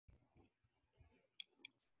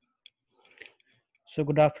So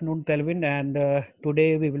good afternoon, Kelvin, and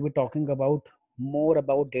today we will be talking about more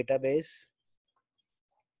about database.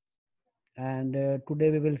 And today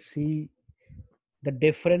we will see the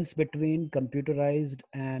difference between computerized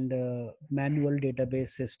and manual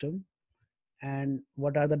database system, and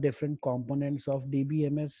what are the different components of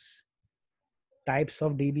DBMS, types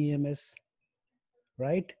of DBMS,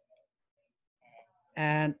 right?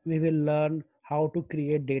 And we will learn how to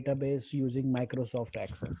create database using Microsoft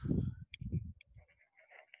Access.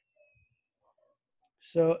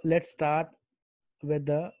 So let's start with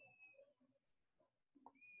the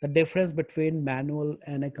difference between manual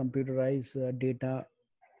and a computerized data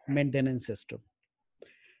maintenance system.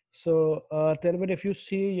 So, Telvin, if you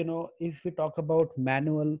see, if we talk about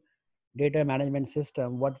manual data management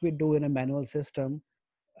system, what we do in a manual system,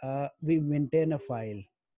 we maintain a file.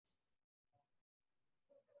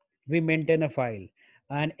 We maintain a file,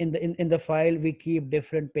 and in the file we keep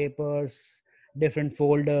different papers, different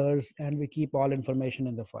folders, and we keep all information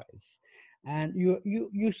in the files. And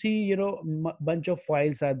you see, bunch of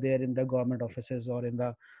files are there in the government offices or in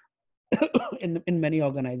the in many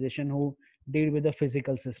organizations who deal with the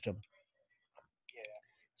physical system.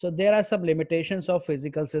 So there are some limitations of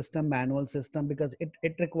physical system, manual system, because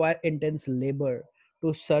it requires intense labor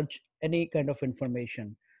to search any kind of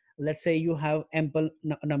information. Let's say you have ample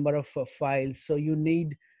number of files, so you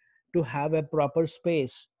need to have a proper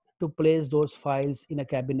space to place those files in a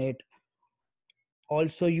cabinet.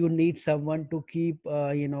 Also, you need someone to keep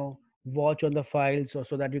watch on the files,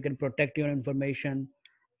 so that you can protect your information.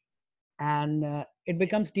 And it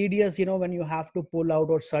becomes tedious, when you have to pull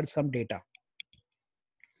out or search some data.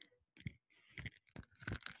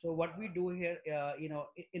 So what we do here,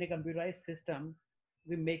 in a computerized system,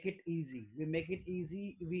 we make it easy. We make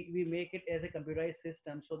it as a computerized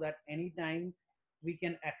system, so that anytime we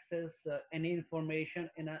can access any information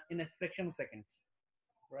in a fraction of seconds,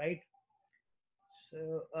 right?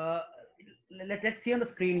 So let's see on the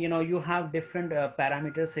screen. You have different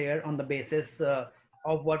parameters here on the basis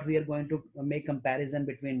of what we are going to make comparison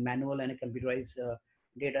between manual and a computerized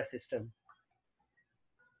data system.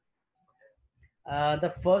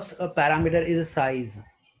 The first parameter is size.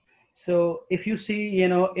 So if you see,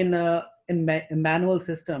 in manual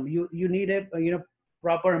system, you need a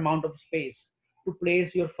proper amount of space to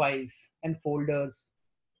place your files and folders,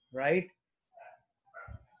 right?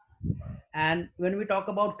 And when we talk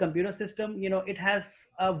about computer system, it has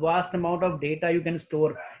a vast amount of data you can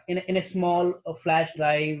store in a small flash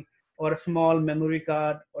drive or a small memory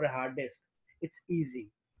card or a hard disk. It's easy,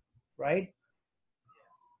 right?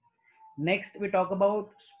 Next, we talk about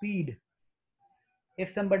speed. If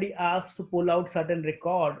somebody asks to pull out certain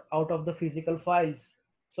record out of the physical files,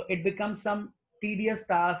 so it becomes some tedious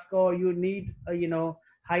task, or you need a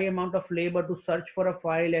high amount of labor to search for a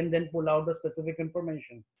file and then pull out the specific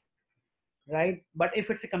information, right? But if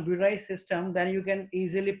it's a computerized system, then you can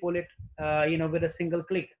easily pull it with a single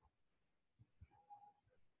click,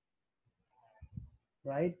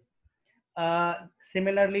 right?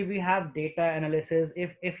 Similarly, we have data analysis.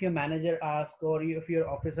 If your manager asks, or if your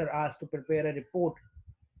officer asks to prepare a report,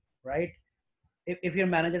 right? If your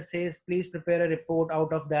manager says please prepare a report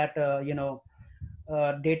out of that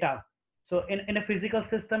data, so in a physical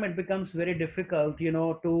system it becomes very difficult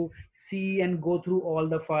to see and go through all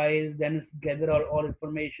the files, then gather all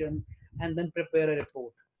information and then prepare a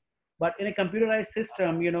report. But in a computerized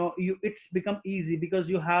system, it's become easy, because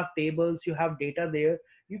you have tables, you have data there.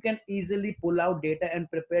 You can easily pull out data and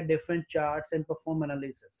prepare different charts and perform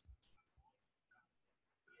analysis,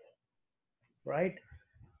 right?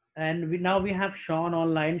 And now we have Sean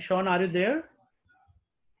online. Sean, are you there?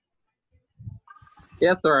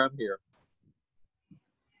 Yes, sir, I'm here.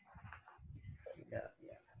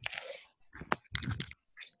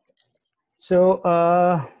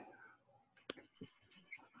 So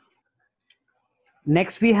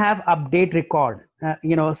next we have update record.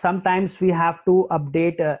 Sometimes we have to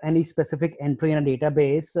update any specific entry in a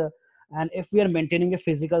database, and if we are maintaining a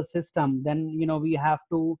physical system, then we have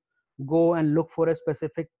to go and look for a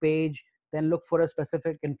specific page, then look for a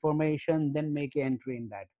specific information, then make an entry in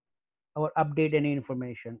that, or update any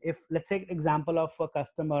information. If, let's say, example of a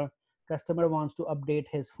customer wants to update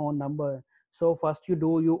his phone number, so first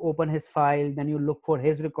you open his file, then you look for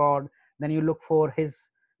his record, then you look for his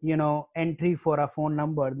entry for a phone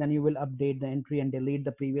number, then you will update the entry and delete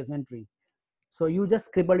the previous entry. So you just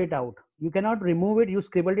scribbled it out, you cannot remove it, you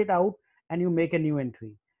scribbled it out and you make a new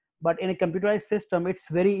entry. But in a computerized system, it's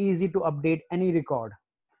very easy to update any record.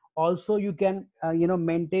 Also, you can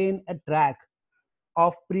maintain a track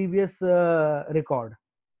of previous record,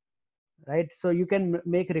 right? So you can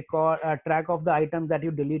make record track of the items that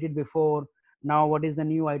you deleted before, now what is the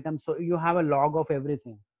new item, so you have a log of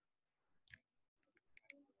everything.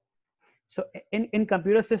 So in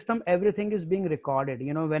computer system, everything is being recorded.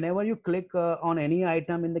 Whenever you click on any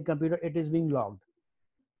item in the computer, it is being logged,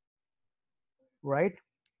 right?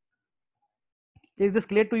 Is this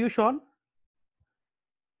clear to you, Sean?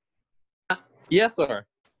 Yes, sir.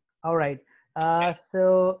 All right.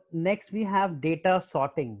 So next we have data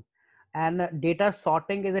sorting. And data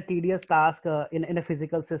sorting is a tedious task in a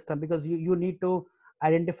physical system, because you need to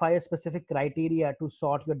identify a specific criteria to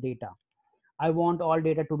sort your data. I want all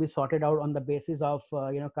data to be sorted out on the basis of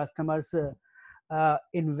customers'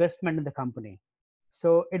 investment in the company.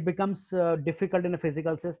 So it becomes difficult in a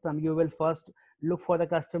physical system. You will first look for the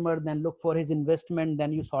customer, then look for his investment,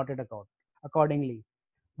 then you sort it accordingly.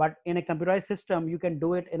 But in a computerized system, you can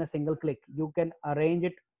do it in a single click. You can arrange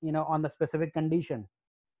it on the specific condition,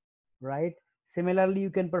 right? Similarly,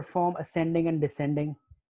 you can perform ascending and descending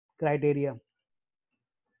criteria,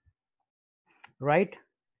 right?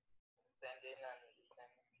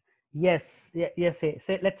 Yes, yes.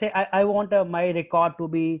 Say let's say I want my record to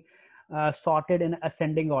be sorted in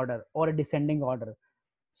ascending order or a descending order.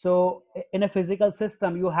 So in a physical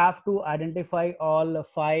system, you have to identify all the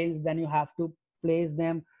files, then you have to place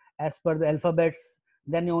them as per the alphabets,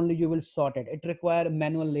 then only you will sort it. It requires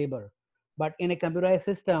manual labor. But in a computerized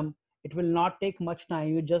system, it will not take much time.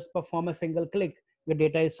 You just perform a single click, your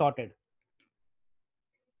data is sorted,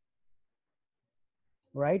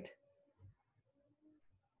 right?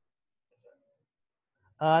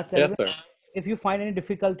 Yes, Kelvin, sir. if you find any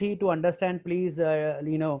difficulty to understand, please,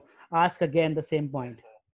 ask again the same point,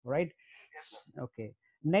 right? Okay.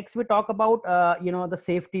 Next, we talk about, the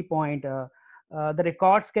safety point. The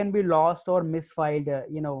records can be lost or misfiled,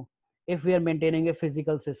 if we are maintaining a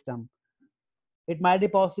physical system. It might be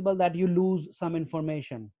possible that you lose some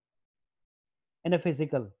information in a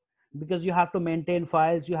physical, because you have to maintain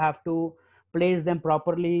files, you have to place them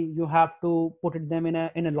properly, you have to put them in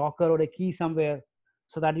a locker or a key somewhere,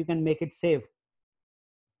 so that you can make it safe.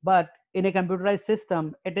 But in a computerized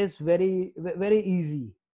system, it is very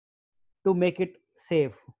easy to make it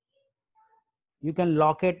safe. You can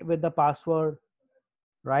lock it with the password,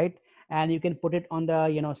 right? And you can put it on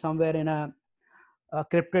the somewhere in a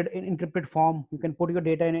encrypted form. You can put your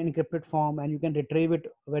data in an encrypted form, and you can retrieve it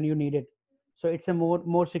when you need it. So it's a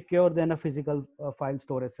more secure than a physical file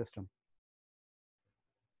storage system.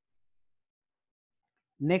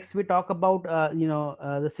 Next we talk about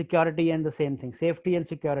the security, and the same thing, safety and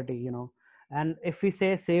security. And if we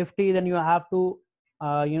say safety, then you have to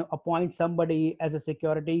appoint somebody as a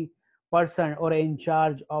security person, or in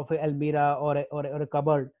charge of a almirah, or a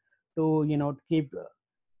cupboard, to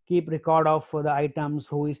keep record of the items,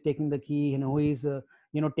 who is taking the key, who is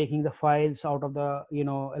taking the files out of the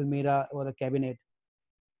almirah or the cabinet,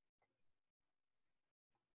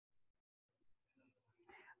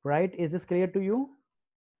 right? Is this clear to you,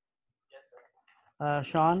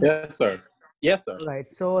 Sean? Yes, sir. Yes, sir.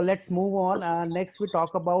 Right. So let's move on. Next, we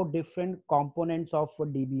talk about different components of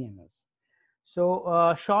DBMS.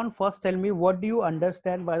 So, Sean, first tell me, what do you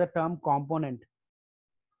understand by the term component?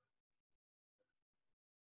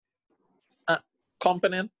 Uh,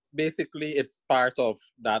 Component, basically, it's part of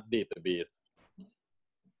that database.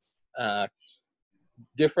 Uh,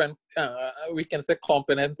 Different, we can say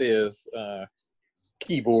component is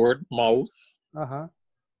keyboard, mouse, Uh-huh.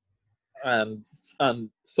 and and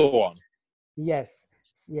so on. Yes.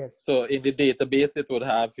 Yes. So in the database, it would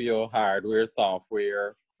have your hardware,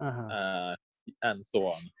 software, Uh-huh. uh, and so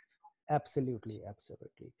on. Absolutely.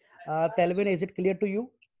 Absolutely. Kelvin, is it clear to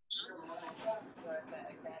you?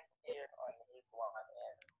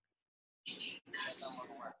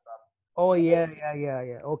 Oh, yeah, yeah, yeah,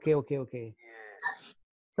 yeah. Okay, okay, okay.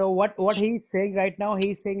 So what he's saying right now,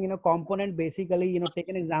 he's saying, component, basically, take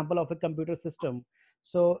an example of a computer system.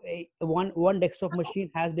 So one desktop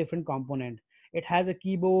machine has different component. It has a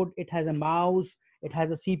keyboard, it has a mouse, it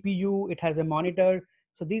has a CPU, it has a monitor.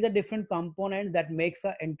 So these are different components that makes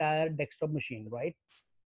an entire desktop machine, right?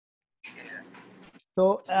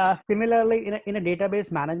 So similarly, in a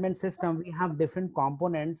database management system, we have different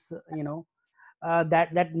components,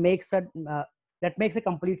 that makes a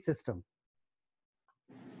complete system.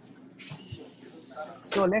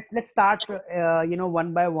 So let's start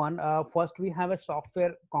one by one. First, we have a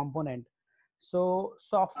software component. So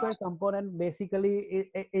software component basically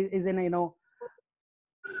is in a,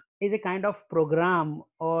 is a kind of program,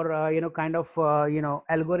 or kind of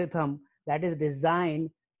algorithm that is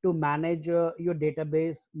designed to manage your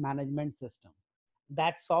database management system.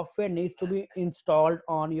 That software needs to be installed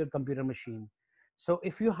on your computer machine. So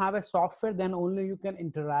if you have a software, then only you can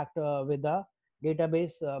interact with the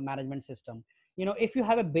database management system. If you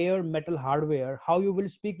have a bare metal hardware, how you will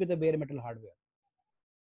speak with a bare metal hardware?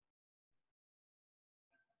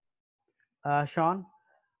 Sean?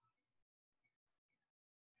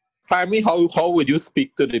 Pardon me, how would you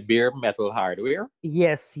speak to the bare metal hardware?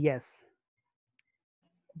 Yes, yes,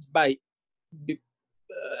 By b-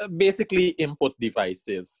 basically input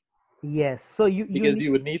devices, yes. So you because need,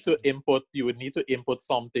 you would need to input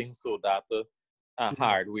something so that yeah,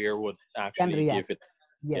 hardware would can actually give react. it.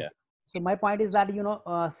 Yeah. Yes. So my point is that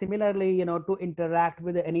similarly, to interact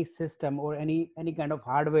with any system or any kind of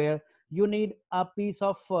hardware, you need a piece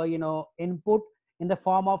of input in the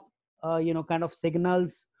form of kind of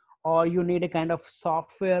signals, or you need a kind of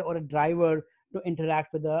software or a driver to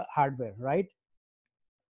interact with the hardware, right?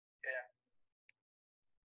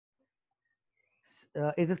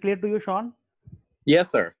 Is this clear to you, Sean?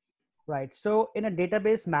 Yes, sir. Right. So in a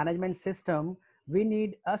database management system, we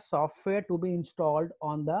need a software to be installed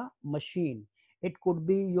on the machine. It could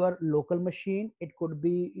be your local machine. It could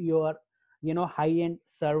be your, high-end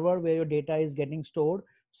server where your data is getting stored.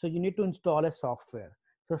 So you need to install a software.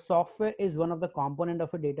 So software is one of the component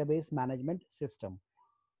of a database management system,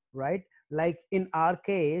 right? Like in our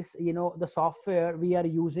case, the software we are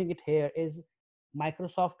using it here is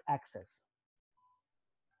Microsoft Access.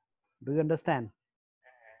 Do you understand?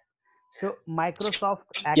 So Microsoft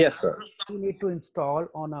Yes, Access sir. we need to install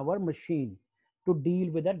on our machine to deal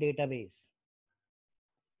with a database,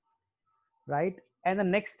 right? And the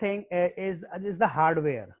next thing is the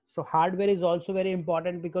hardware. So hardware is also very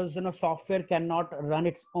important because software cannot run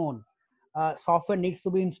its own. Software needs to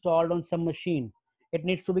be installed on some machine. It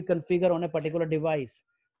needs to be configured on a particular device.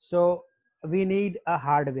 So we need a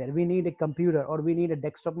hardware. We need a computer, or we need a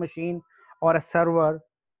desktop machine or a server.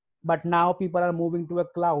 But now people are moving to a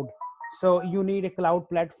cloud, so you need a cloud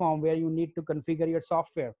platform where you need to configure your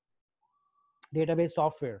software, database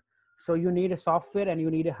software. So you need a software and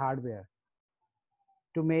you need a hardware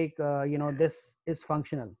to make this is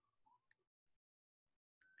functional,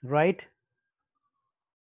 right,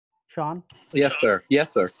 Sean? Yes, sir.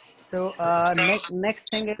 Yes, sir. So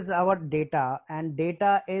next thing is our data, and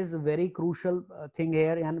data is very crucial thing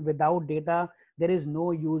here. And without data, there is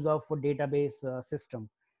no use of a database system.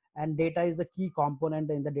 And data is the key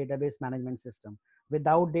component in the database management system.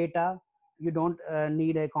 Without data, you don't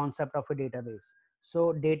need a concept of a database.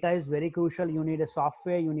 So data is very crucial. You need a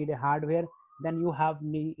software, you need a hardware. Then you have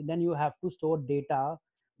to store data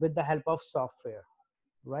with the help of software,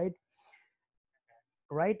 right?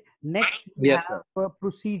 Right. Next we Yes, have sir. a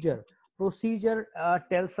procedure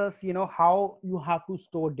tells us how you have to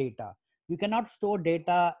store data. You cannot store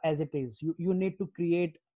data as it is. You need to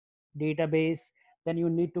create database, then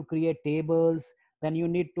you need to create tables, then you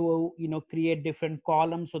need to create different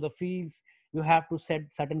columns or the fields. You have to set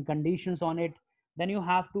certain conditions on it, then you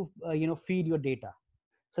have to feed your data.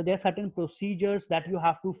 So there are certain procedures that you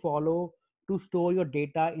have to follow to store your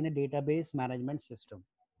data in a database management system,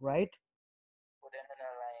 right?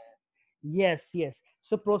 Yes, yes.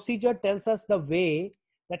 So procedure tells us the way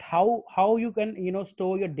that how you can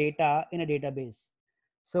store your data in a database.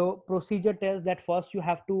 So procedure tells that first you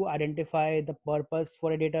have to identify the purpose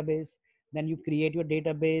for a database, then you create your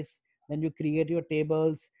database, then you create your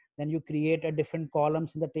tables, then you create a different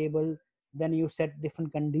columns in the table, then you set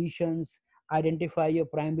different conditions, identify your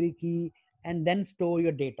primary key, and then store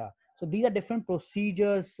your data. So these are different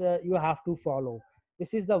procedures you have to follow.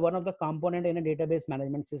 This is the one of the component in a database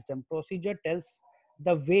management system. Procedure tells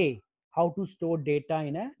the way how to store data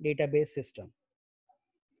in a database system.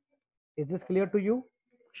 Is this clear to you,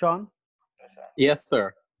 Sean? Yes,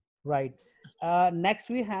 sir. Right. Next,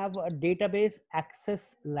 we have a database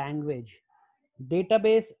access language.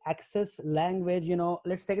 Database access language,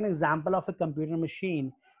 let's take an example of a computer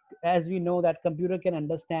machine. As we know that computer can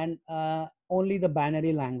understand only the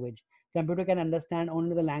binary language. Computer can understand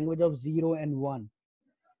only the language of 0 and 1.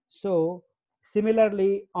 So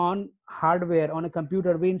similarly, on hardware, on a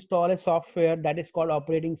computer, we install a software that is called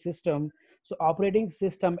operating system. So operating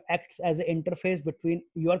system acts as an interface between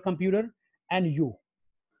your computer and you.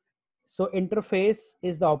 So interface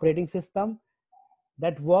is the operating system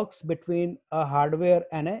that works between a hardware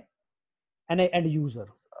and a end user.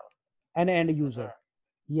 And an end user.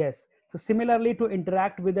 Yes. So similarly, to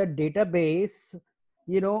interact with a database,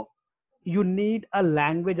 you know, you need a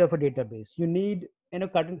language of a database. You need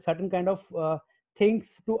certain kind of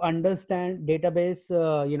things to understand database.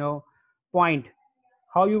 Point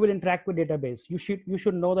how you will interact with database. You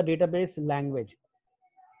should know the database language,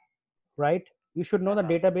 right? You should know the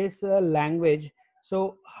database language.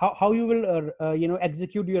 So how you will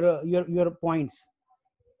execute your points.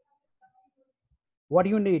 What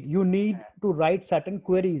you need? You need to write certain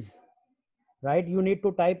queries, right? You need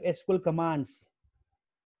to type SQL commands.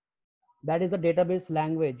 That is the database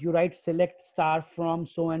language. You write select star from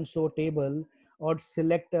so and so table, or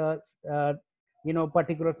select uh,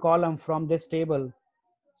 particular column from this table.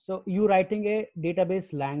 So you writing a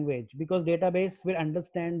database language, because database will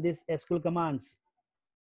understand this SQL commands,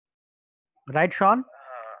 right, Sean?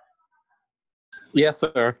 Yes,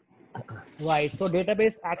 sir. Right. So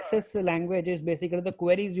database access language is basically the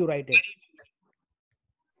queries you write it.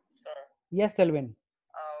 Yes, Telvin.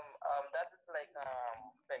 That is like,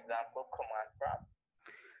 for example, command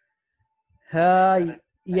prompt.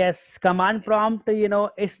 Yes, command prompt,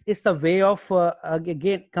 it's the way of,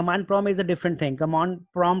 again, command prompt is a different thing. Command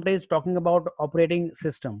prompt is talking about operating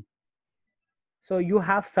system. So you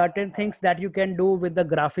have certain things that you can do with the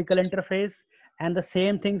graphical interface, and the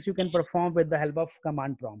same things you can perform with the help of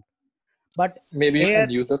command prompt. But Maybe you here, can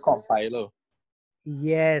use a compiler.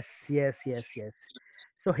 yes, yes, yes, yes.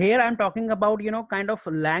 So here I'm talking about, kind of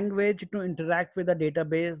language to interact with the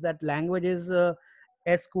database. That language is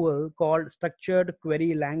SQL, called structured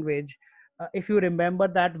query language. If you remember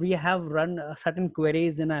that we have run certain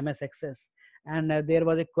queries in MS Access, and there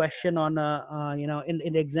was a question on,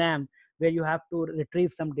 in the exam, where you have to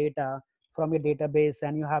retrieve some data from your database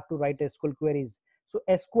and you have to write SQL queries. So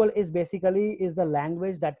SQL is basically is the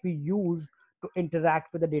language that we use to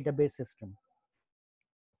interact with the database system,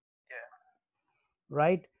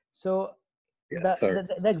 right? So Yes, sir.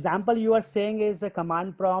 the example you are saying is a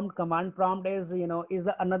command prompt. Command prompt is, is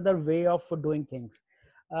another way of doing things.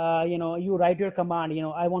 You write your command,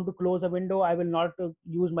 I want to close a window, I will not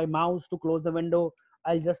use my mouse to close the window.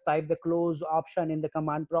 I'll just type the close option in the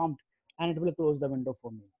command prompt, and it will close the window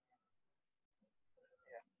for me,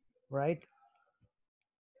 right?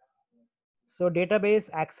 So database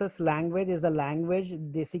access language is the language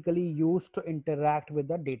basically used to interact with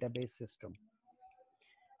the database system.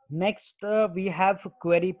 Next, we have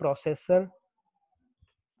query processor.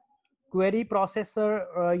 Query processor,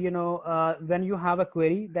 when you have a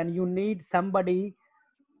query, then you need somebody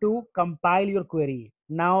to compile your query.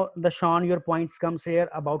 Now the Sean, your points comes here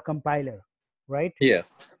about compiler, right?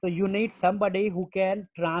 Yes. So you need somebody who can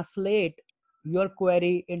translate your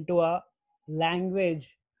query into a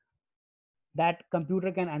language that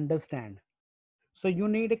computer can understand. So you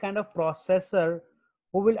need a kind of processor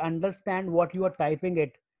who will understand what you are typing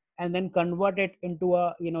it, and then convert it into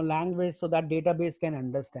a, language, so that database can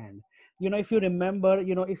understand. If you remember,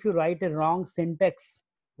 if you write a wrong syntax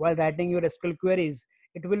while writing your SQL queries,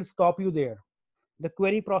 it will stop you there. The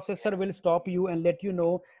query processor will stop you and let you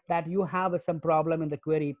know that you have some problem in the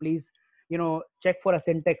query. Please, check for a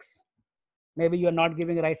syntax. Maybe you're not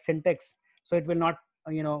giving right syntax, so it will not,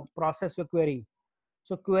 process your query.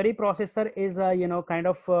 So query processor is a, kind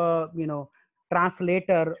of,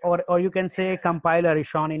 translator, or you can say compiler,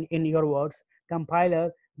 Sean, in your words, compiler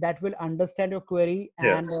that will understand your query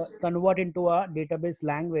and Yes. convert into a database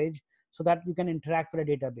language, so that you can interact with a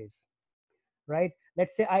database, right?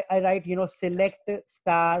 Let's say I write, select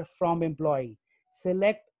star from employee,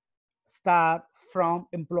 select star from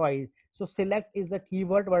employee. So select is the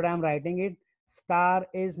keyword what I'm writing it. Star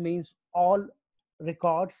is means all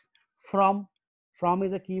records. From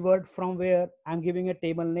is a keyword from where I'm giving a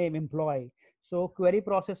table name employee. So query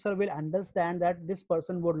processor will understand that this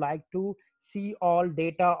person would like to see all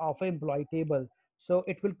data of an employee table. So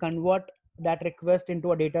it will convert that request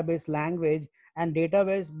into a database language, and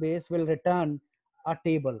database base will return a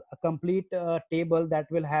table, a complete table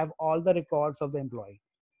that will have all the records of the employee.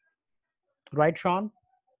 Right, Sean?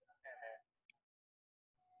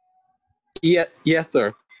 Yeah. Yes,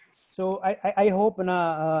 sir. So I hope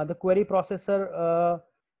the query processor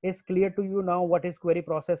is clear to you now. What is query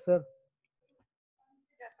processor?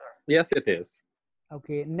 Yes, sir. Yes, it is.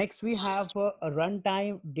 Okay. Next, we have a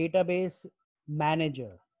runtime database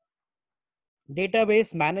manager.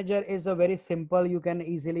 Database manager is a very simple. You can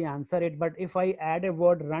easily answer it. But if I add a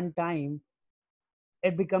word runtime,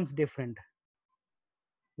 it becomes different.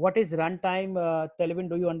 What is runtime? Telvin,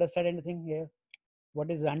 do you understand anything here? What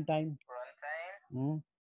is runtime? Runtime Hmm?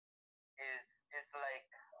 is like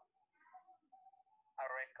a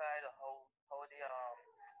record of how the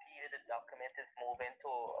speed of the document is moving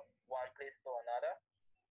to one place to another.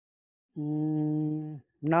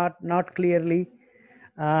 Not clearly.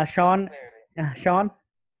 Not Sean, clearly. Sean.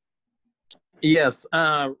 Yes.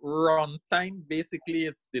 Runtime, basically,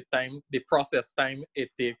 it's the time, the process time it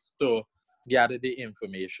takes to gather the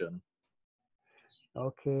information.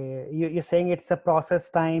 Okay, you're saying it's a process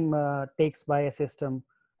time takes by a system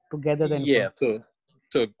to gather the Yeah. information.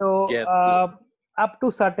 To So get. Up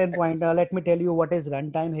to certain point. Let me tell you what is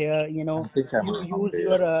runtime here. I think I'm You use there.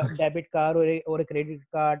 your debit card or a credit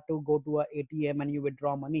card to go to a ATM and you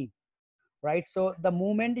withdraw money, right? So the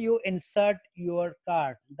moment you insert your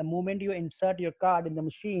card, the moment you insert your card in the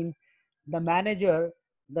machine, the manager,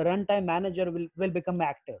 the runtime manager will become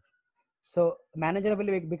active. So manager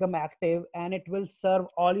will become active and it will serve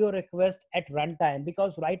all your requests at runtime,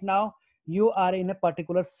 because right now you are in a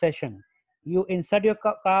particular session. You insert your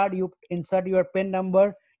card, you insert your pin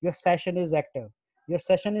number, your session is active. Your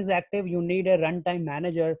session is active, you need a runtime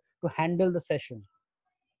manager to handle the session,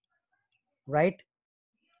 right?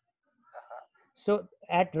 So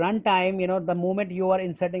at runtime, the moment you are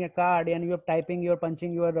inserting a card and you're typing, you're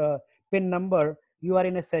punching your pin number, you are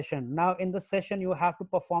in a session. Now in the session, you have to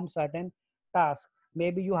perform certain tasks.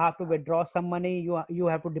 Maybe you have to withdraw some money, you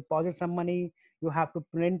have to deposit some money, you have to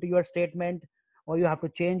print your statement, or you have to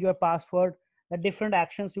change your password. The different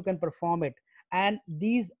actions you can perform it. And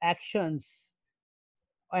these actions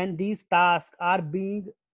and these tasks are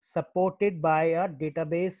being supported by a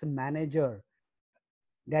database manager,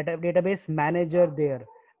 database manager there.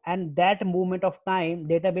 And that moment of time,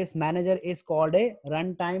 database manager is called a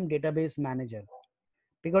runtime database manager,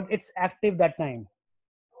 because it's active that time.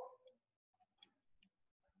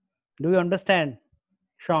 Do you understand,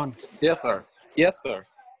 Sean? Yes, sir. Yes, sir.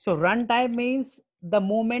 So runtime means the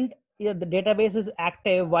moment, the database is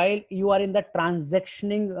active while you are in the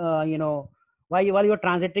transactioning, while you're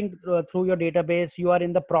transiting through your database, you are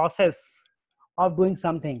in the process of doing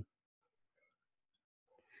something.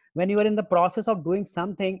 When you are in the process of doing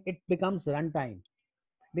something, it becomes runtime,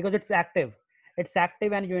 because it's active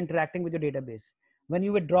and you're interacting with your database. When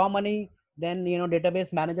you withdraw money, then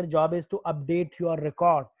database manager job is to update your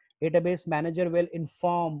record. Database manager will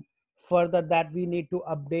inform further that we need to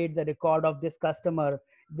update the record of this customer.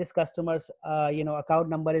 This customer's account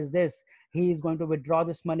number is this, he is going to withdraw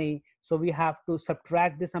this money, so we have to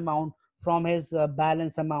subtract this amount from his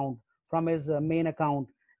balance amount, from his main account,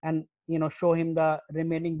 and show him the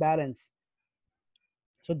remaining balance.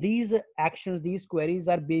 So these actions, these queries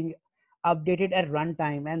are being updated at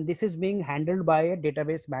runtime, and this is being handled by a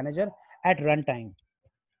database manager at runtime.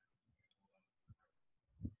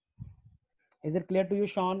 Is it clear to you,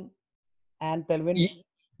 Sean and Telvin?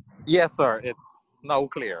 Yes, sir. It's now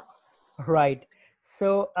clear. Right.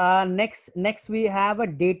 So next we have a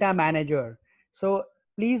data manager. So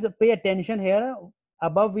please pay attention here.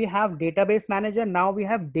 Above we have database manager. Now we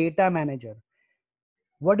have data manager.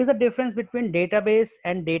 What is the difference between database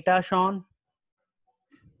and data, Sean?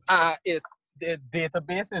 It the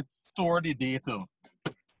database it store the data.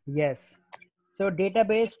 Yes. So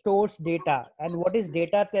database stores data. And what is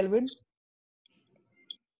data, Telvin?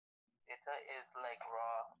 Data is like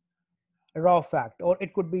Raw fact, or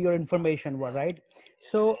it could be your information, right?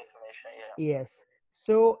 So information. Yeah. yes.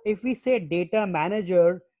 So if we say data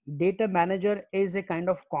manager is a kind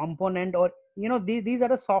of component, or these are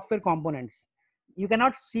the software components. You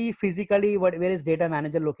cannot see physically where is data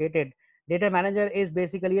manager located. Data manager is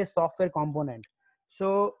basically a software component,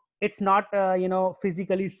 so it's not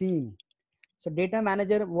physically seen. So data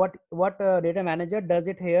manager, what data manager does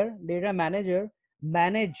it here? Data manager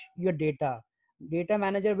manage your data. Data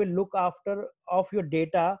manager will look after of your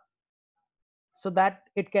data, so that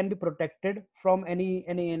it can be protected from any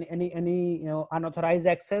unauthorized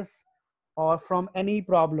access or from any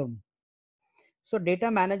problem. So data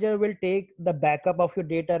manager will take the backup of your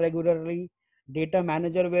data regularly. Data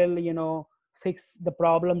manager will fix the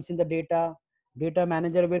problems in the data. Data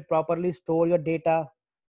manager will properly store your data.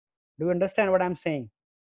 Do you understand what I'm saying?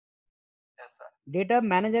 Yes, sir. Data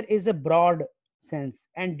manager is a broad sense,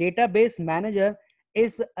 and database manager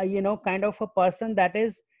is a, kind of a person that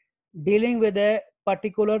is dealing with a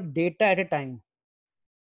particular data at a time.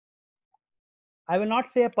 I will not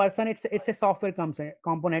say a person, it's a software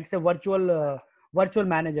component. It's a virtual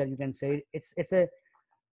manager, you can say.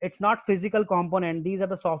 It's not physical component. These are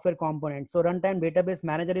the software components. So runtime database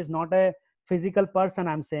manager is not a physical person,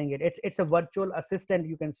 I'm saying it. It's a virtual assistant,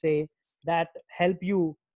 you can say, that help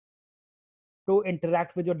you to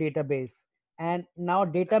interact with your database. And now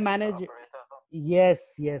data manage.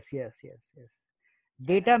 Yes.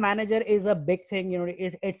 Data manager is a big thing.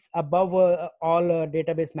 It's above all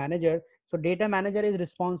database manager. So data manager is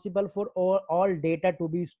responsible for all data to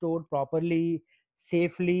be stored properly,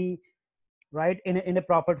 safely, right, in a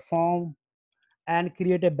proper form, and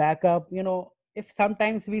create a backup. If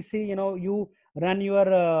sometimes we see, you run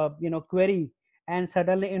your query, and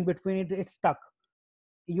suddenly in between it's stuck.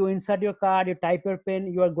 You insert your card, you type your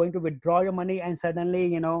pin, you are going to withdraw your money, and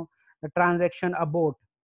suddenly the transaction abort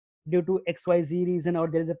due to XYZ reason, or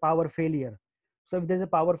there is a power failure. So if there's a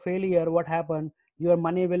power failure, what happened? Your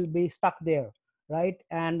money will be stuck there, right?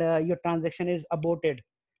 And your transaction is aborted.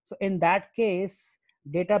 So in that case,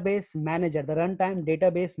 database manager, the runtime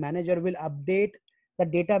database manager will update the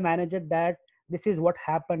data manager that this is what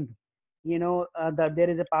happened. That there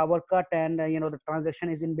is a power cut and the transaction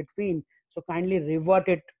is in between. So kindly revert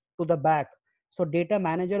it to the back. So data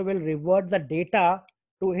manager will revert the data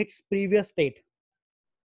to its previous state.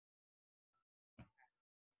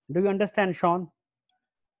 Do you understand, Sean?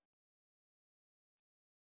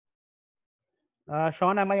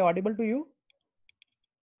 Sean, am I audible to you?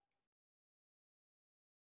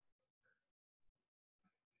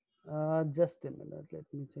 Just a minute. Let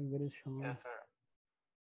me think. Where is Sean? Yes, sir.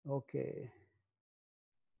 Okay.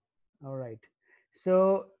 All right.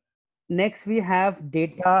 So next we have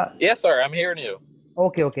data. Yes, sir. I'm hearing you.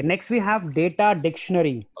 Okay. Okay. Next we have data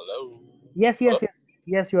dictionary. Hello. Yes. Hello? Yes. Yes.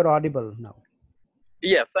 Yes. You're audible now.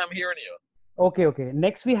 Yes, I'm hearing you. Okay. Okay.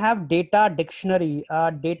 Next we have data dictionary.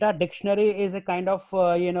 Data dictionary is a kind of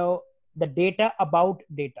the data about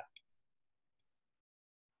data.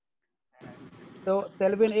 So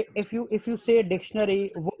Telvin, if you say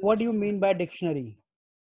dictionary, what do you mean by dictionary?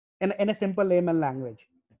 In a simple layman language.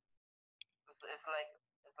 It's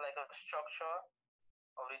like a structure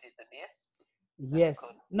of the database that you Yes.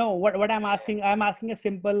 could. No, what I'm Yeah. asking, I'm asking a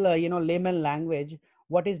simple, layman language.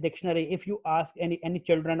 What is dictionary? If you ask any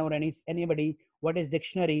children or anybody, what is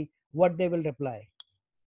dictionary? What they will reply?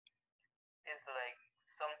 It's like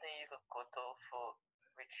something you could go to for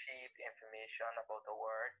retrieve information about a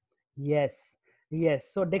word. Yes.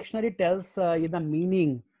 Yes. So dictionary tells you the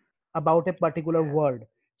meaning about a particular Yeah. word.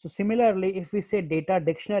 So similarly, if we say data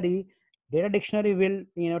dictionary will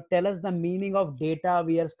tell us the meaning of data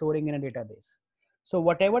we are storing in a database. So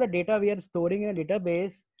whatever the data we are storing in a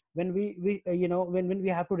database, when we when we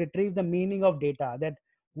have to retrieve the meaning of data, that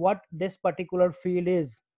what this particular field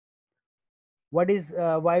is, what is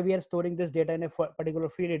why we are storing this data in a particular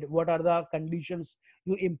field, what are the conditions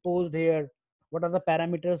you imposed here, what are the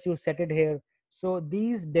parameters you set it here. So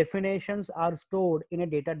these definitions are stored in a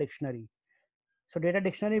data dictionary. So data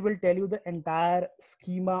dictionary will tell you the entire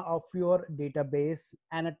schema of your database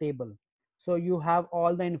and a table. So you have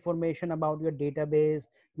all the information about your database,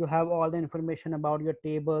 you have all the information about your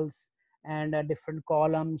tables and different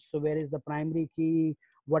columns. So where is the primary key,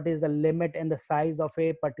 what is the limit and the size of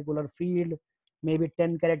a particular field, maybe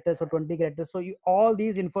 10 characters or 20 characters. So all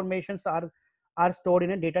these informations are stored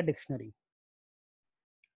in a data dictionary,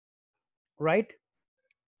 right?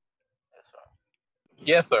 Yes, sir.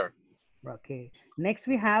 Yes, sir. Okay. Next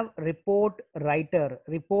we have report writer.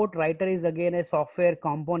 Report writer is again a software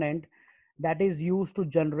component that is used to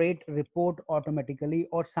generate report automatically,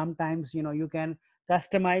 or sometimes you can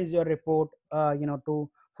customize your report to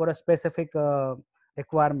for a specific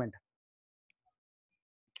requirement.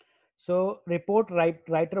 So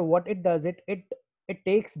writer, what it does, it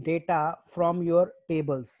takes data from your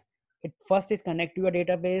tables. It first is connect to your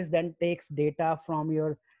database, then takes data from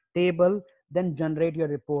your table, then generate your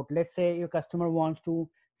report. Let's say your customer wants to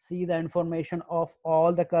see the information of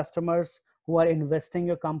all the customers who are investing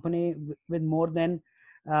your company with more than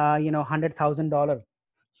 $100,000.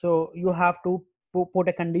 So you have to put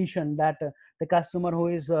a condition that the customer who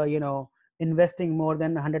is investing more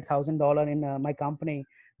than $100,000 in my company,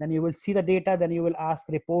 then you will see the data, then you will ask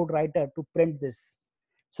report writer to print this.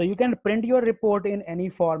 So you can print your report in any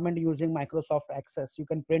format using Microsoft Access. You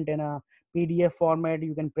can print in a PDF format,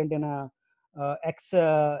 you can print in a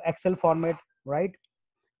Excel format, right?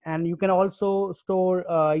 And you can also store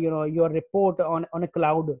your report on a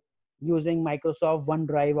cloud using Microsoft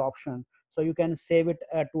OneDrive option. So you can save it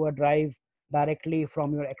to a drive directly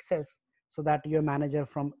from your Access, so that your manager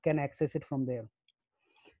can access it from there.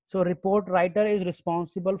 So report writer is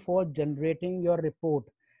responsible for generating your report,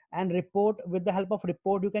 and report, with the help of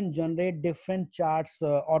report, you can generate different charts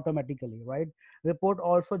automatically, right? Report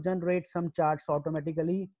also generates some charts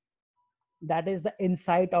automatically. That is the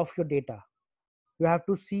insight of your data. You have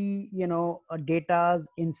to see a data's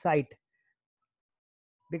insight,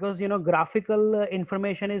 because graphical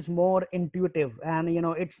information is more intuitive and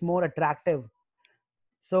it's more attractive.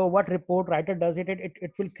 So what report writer does, it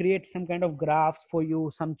will create some kind of graphs for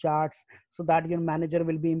you, some charts, so that your manager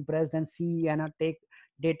will be impressed and see and take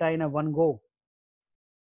data in a one go.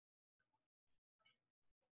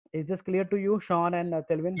 Is this clear to you, Sean and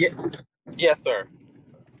Telvin? Yeah. Yes, sir.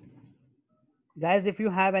 Guys, if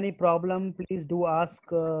you have any problem, please do ask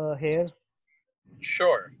here.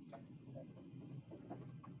 Sure.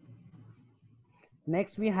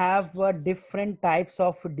 Next we have different types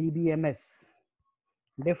of DBMS.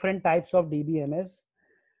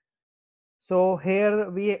 So here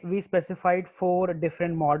we specified four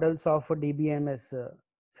different models of a DBMS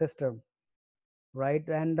system, right?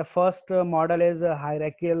 And the first model is a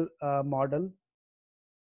hierarchical model.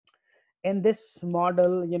 In this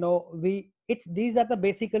model, we it's these are the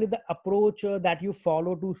basically the approach that you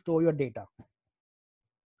follow to store your data.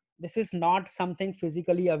 This is not something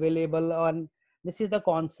physically available on. This is the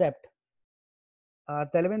concept.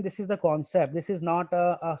 Telvin, this is the concept. This is not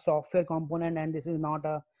a software component, and this is not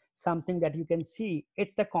a something that you can see.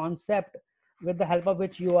 It's the concept with the help of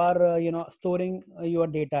which you are storing your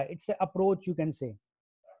data. It's an approach, you can say.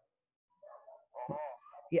 Oh,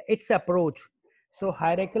 Yeah, it's approach. So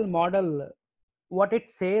hierarchical model, what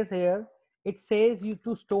it says here, it says you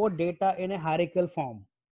to store data in a hierarchical form.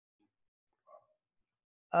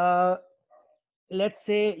 uh, let's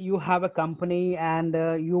say you have a company and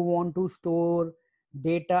you want to store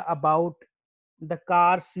data about the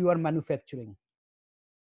cars you are manufacturing.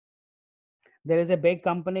 There is a big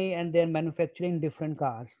company and they're manufacturing different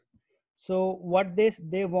cars. So what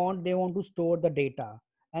they want to store the data,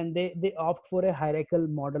 and they opt for a hierarchical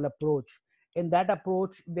model approach. In that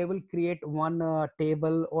approach, they will create one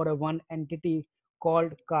table or a one entity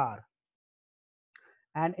called car,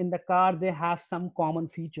 and in the car they have some common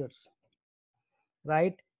features,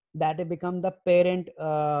 right? That it become the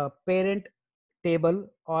parent table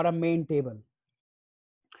or a main table.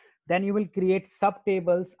 Then you will create sub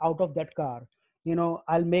tables out of that car.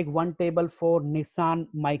 I'll make one table for Nissan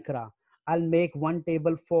Micra. I'll make one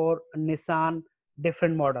table for Nissan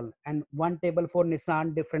different model, and one table for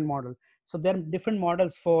Nissan different model. So there are different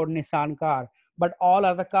models for Nissan car, but all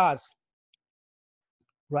are the cars,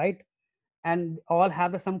 right? And all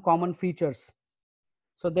have some common features.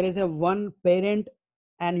 So there is a one parent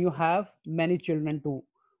and you have many children to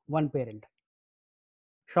one parent.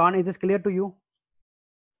 Sean, is this clear to you?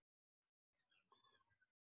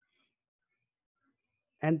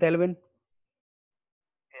 And Telvin?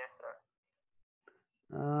 yes, sir.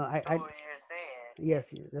 I So you're saying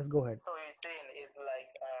yes, let's go ahead. so you're saying it's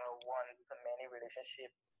like one to many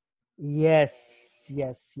relationship. Yes,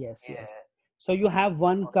 yes, yes, yes. Yeah. So you have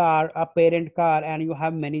one car, a parent car, and you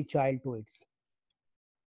have many child to it.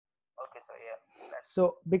 Okay, so yeah. That's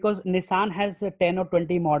So because Nissan has 10 or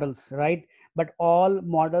 20 models, right? But all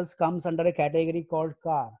models comes under a category called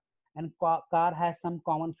car, and car has some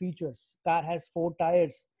common features. Car has four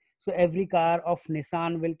tires, so every car of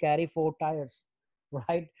Nissan will carry four tires,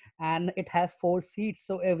 right? And it has four seats,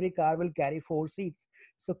 so every car will carry four seats.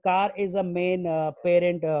 So car is a main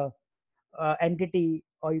parent entity,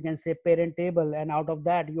 or you can say parent table, and out of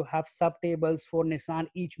that you have sub tables for Nissan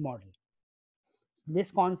each model.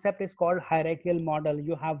 This concept is called hierarchical model.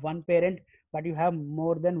 You have one parent, but you have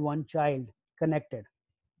more than one child connected,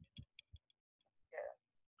 yeah.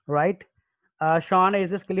 right? Sean,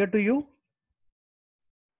 is this clear to you?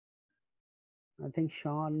 I think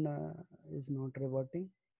Sean is not reverting.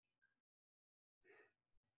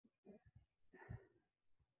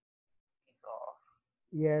 He's off.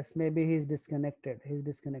 Yes, maybe he's disconnected.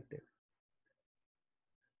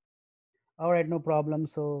 All right, no problem.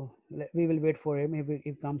 So we will wait for him if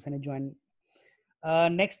he comes and he join.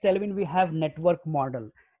 Next element, we have network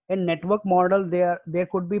model. In network model, there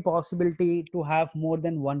could be possibility to have more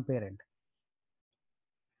than one parent.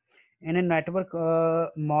 In a network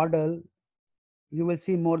model, you will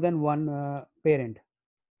see more than one parent,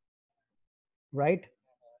 right?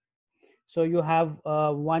 So you have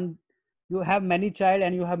you have many child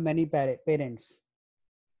and you have many parents,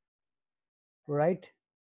 right?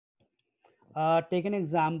 Take an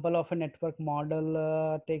example of a network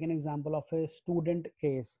model. Take an example of a student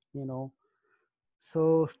case.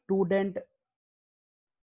 So student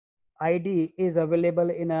ID is available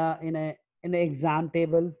in a exam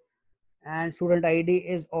table, and student ID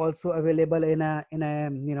is also available in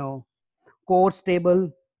a course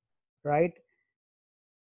table, right?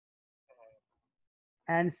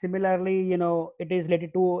 And similarly, it is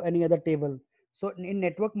related to any other table. So in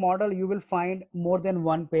network model, you will find more than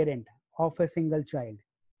one parent of a single child.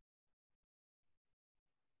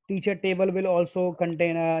 Teacher table will also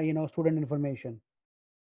contain student information.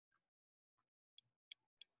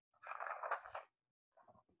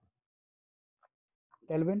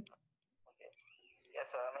 Elvin? Okay.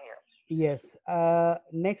 Yes, sir. I'm here. Yes.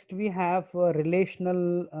 Next we have a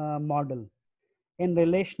relational model. In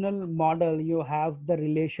relational model, you have the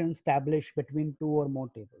relation established between two or more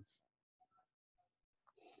tables.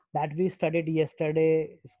 That we studied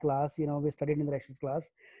yesterday's class. We studied in the relations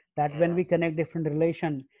class that when Yeah. we connect different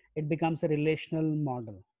relation, it becomes a relational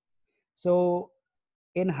model. So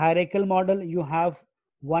in hierarchical model, you have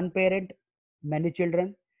one parent, many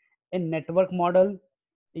children. In network model,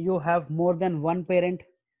 you have more than one parent,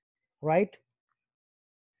 right?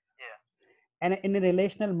 Yeah. And in a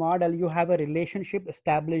relational model, you have a relationship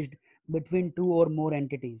established between two or more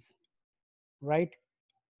entities, right?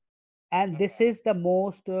 And this Mm-hmm. is the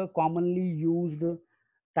most commonly used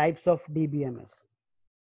types of DBMS,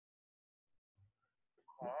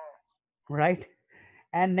 Oh. right?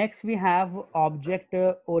 And next we have Yes, sir. object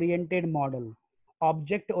oriented model.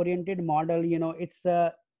 Object oriented model, it's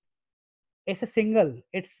a single,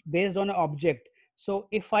 it's based on an object. So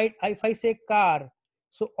if I say car,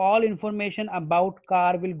 so all information about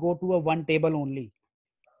car will go to a one table only.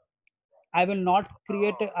 Oh, I okay.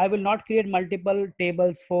 will not create multiple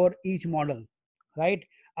tables for each model, right?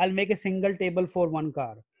 I'll make a single table for one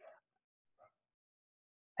car.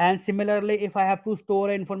 And similarly, if I have to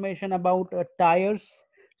store information about tires,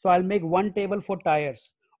 so I'll make one table for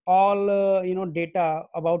tires. All data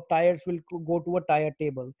about tires will go to a tire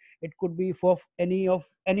table. It could be for any of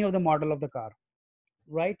the model of the car,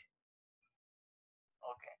 right?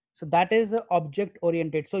 Okay. So that is object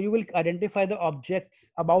oriented. So you will identify the objects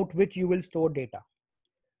about which you will store data,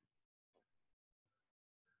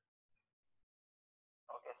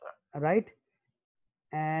 Okay, sir. right?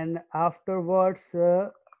 And afterwards,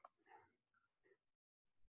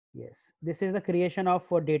 yes, this is the creation of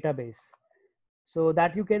a database. So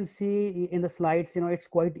that you can see in the slides, it's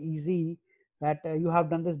quite easy that you have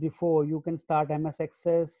done this before. You can start MS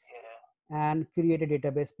Access Yeah. and create a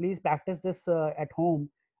database. Please practice this at home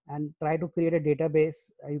and try to create a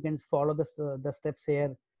database. You can follow the steps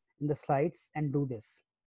here in the slides and do this,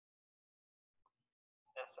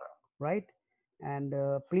 Yes, sir. right? And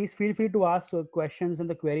please feel free to ask questions and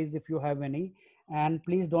the queries if you have any. And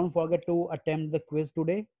please don't forget to attempt the quiz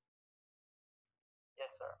today.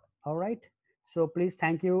 Yes, sir. All right. So please,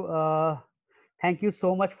 thank you. Thank you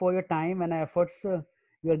so much for your time and efforts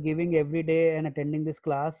you are giving every day and attending this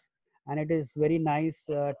class. And it is very nice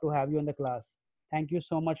Yes, sir. to have you in the class. Thank you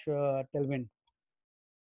so much, Telvin.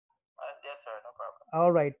 Yes, sir. No problem.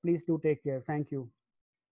 All right. Please do take care. Thank you.